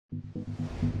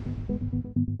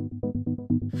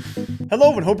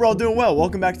Hello and hope you're all doing well.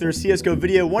 Welcome back to their CSGO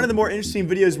video. One of the more interesting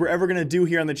videos we're ever going to do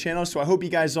here on the channel, so I hope you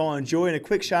guys all enjoy. And a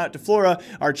quick shout out to Flora,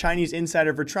 our Chinese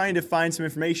insider, for trying to find some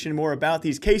information more about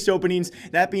these case openings,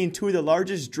 that being two of the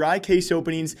largest dry case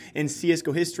openings in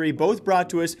CSGO history, both brought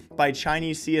to us by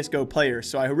Chinese CSGO players.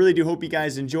 So I really do hope you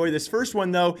guys enjoy. This first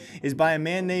one, though, is by a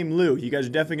man named Lou. You guys are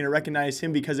definitely going to recognize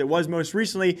him because it was most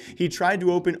recently he tried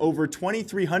to open over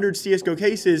 2,300 CSGO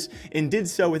cases and did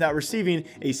so without receiving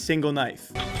a single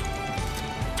knife.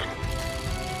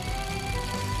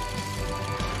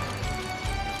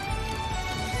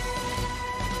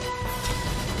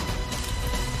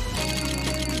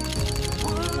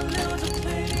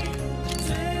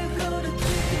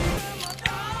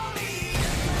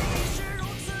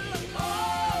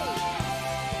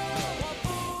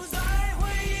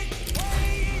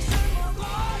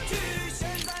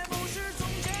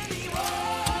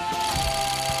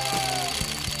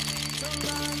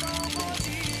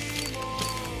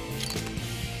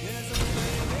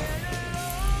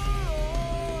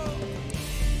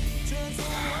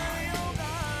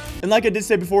 And like I did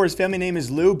say before, his family name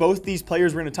is Lou. Both these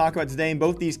players we're going to talk about today, and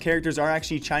both these characters are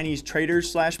actually Chinese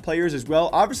traders slash players as well.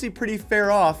 Obviously pretty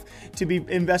fair off to be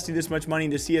investing this much money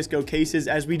into CSGO cases,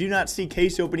 as we do not see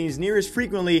case openings near as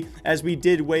frequently as we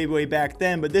did way back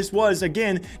then. But this was,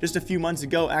 again, just a few months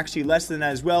ago, actually less than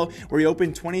that as well, where he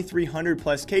opened 2,300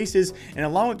 plus cases. And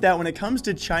along with that, when it comes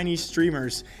to Chinese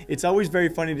streamers, it's always very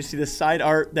funny to see the side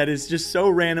art that is just so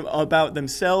random about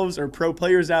themselves or pro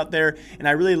players out there. And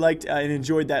I really liked and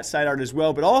enjoyed that side art as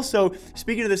well. But also,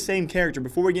 speaking of the same character,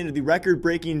 before we get into the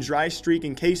record-breaking dry streak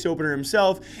and case opener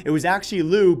himself, it was actually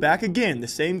Lou back again, the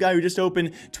same guy who just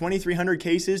opened 2,300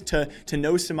 cases to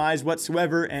no surmise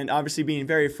whatsoever, and obviously being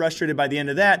very frustrated by the end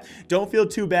of that. Don't feel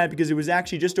too bad, because it was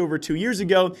actually just over 2 years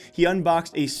ago he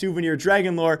unboxed a souvenir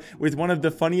Dragon Lore with one of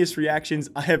the funniest reactions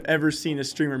I have ever seen a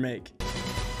streamer make.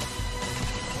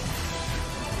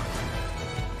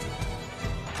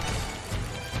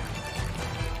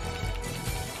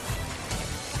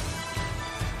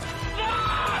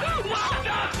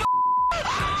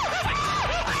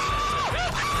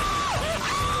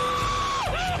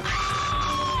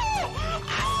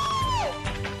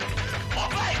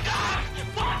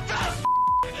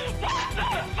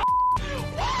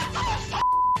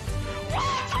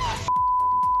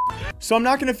 So I'm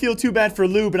not going to feel too bad for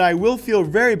Lou, but I will feel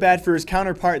very bad for his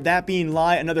counterpart, that being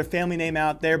Lai, another family name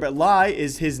out there. But Lai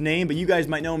is his name, but you guys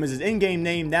might know him as his in-game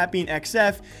name, that being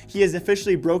XF. He has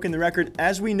officially broken the record,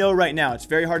 as we know right now. It's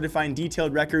very hard to find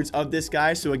detailed records of this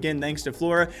guy, so again, thanks to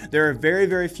Flora. There are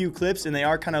very few clips, and they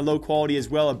are kind of low quality as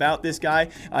well about this guy.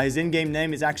 His in-game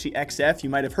name is actually XF. You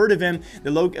might have heard of him.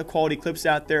 The low quality clips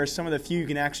out there are some of the few you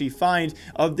can actually find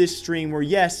of this stream where,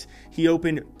 yes, he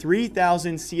opened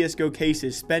 3,000 CSGO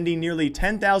cases, spending nearly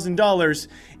 $10,000,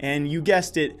 and you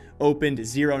guessed it, opened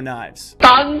 0 knives.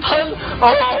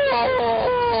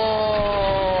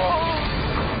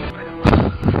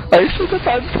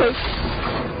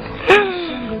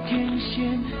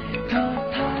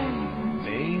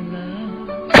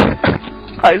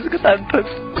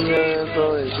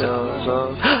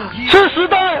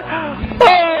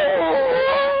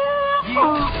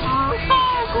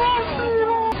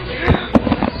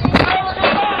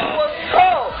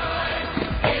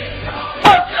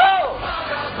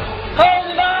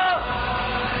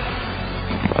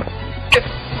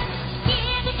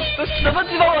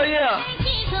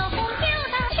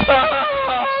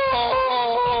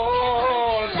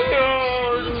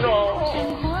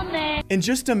 And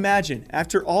just imagine,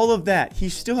 after all of that, he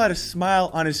still had a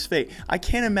smile on his face. I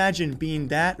can't imagine being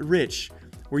that rich,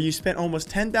 where you spent almost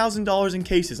 $10,000 in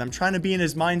cases. I'm trying to be in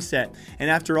his mindset. And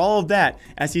after all of that,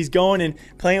 as he's going and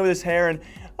playing with his hair, and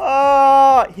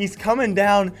he's coming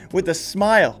down with a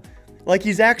smile. Like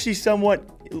he's actually somewhat,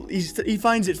 he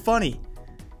finds it funny.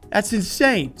 That's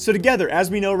insane. So together,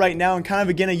 as we know right now, and kind of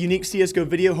again a unique CSGO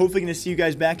video, hopefully going to see you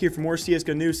guys back here for more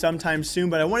CSGO news sometime soon.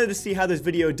 But I wanted to see how this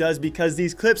video does, because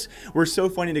these clips were so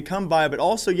funny to come by. But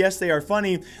also, yes, they are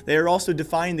funny. They are also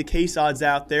defying the case odds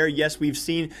out there. Yes, we've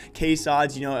seen case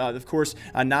odds. You know, of course,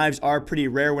 knives are pretty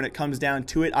rare when it comes down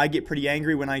to it. I get pretty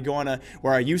angry when I go on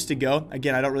where I used to go.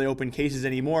 Again, I don't really open cases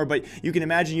anymore. But you can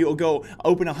imagine you'll go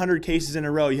open 100 cases in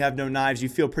a row. You have no knives. You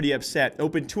feel pretty upset.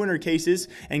 Open 200 cases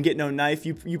and get no knife.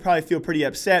 You probably feel pretty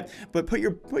upset, but put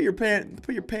your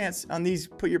pants on these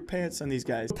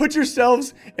guys. Put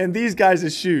yourselves in these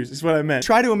guys' shoes is what I meant.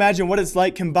 Try to imagine what it's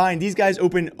like combined. These guys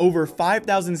opened over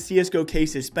 5,000 CSGO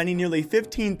cases, spending nearly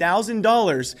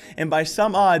 $15,000, and by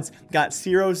some odds got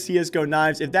 0 CSGO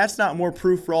knives. If that's not more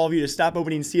proof for all of you to stop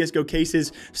opening CSGO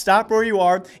cases, stop where you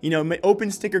are. You know,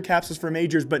 open sticker capsules for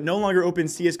majors, but no longer open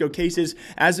CSGO cases.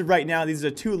 As of right now, these are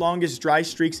the 2 longest dry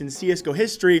streaks in CSGO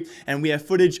history, and we have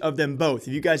footage of them both.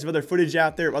 If you guys have other footage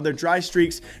out there of other dry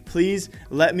streaks, please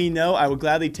let me know. I will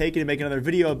gladly take it and make another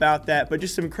video about that. But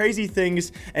just some crazy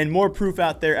things and more proof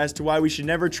out there as to why we should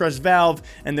never trust Valve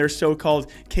and their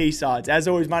so-called case odds. As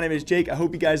always, my name is Jake. I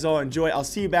hope you guys all enjoy. I'll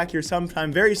see you back here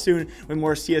sometime very soon with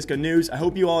more CSGO news. I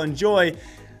hope you all enjoy.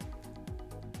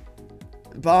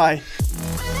 Bye.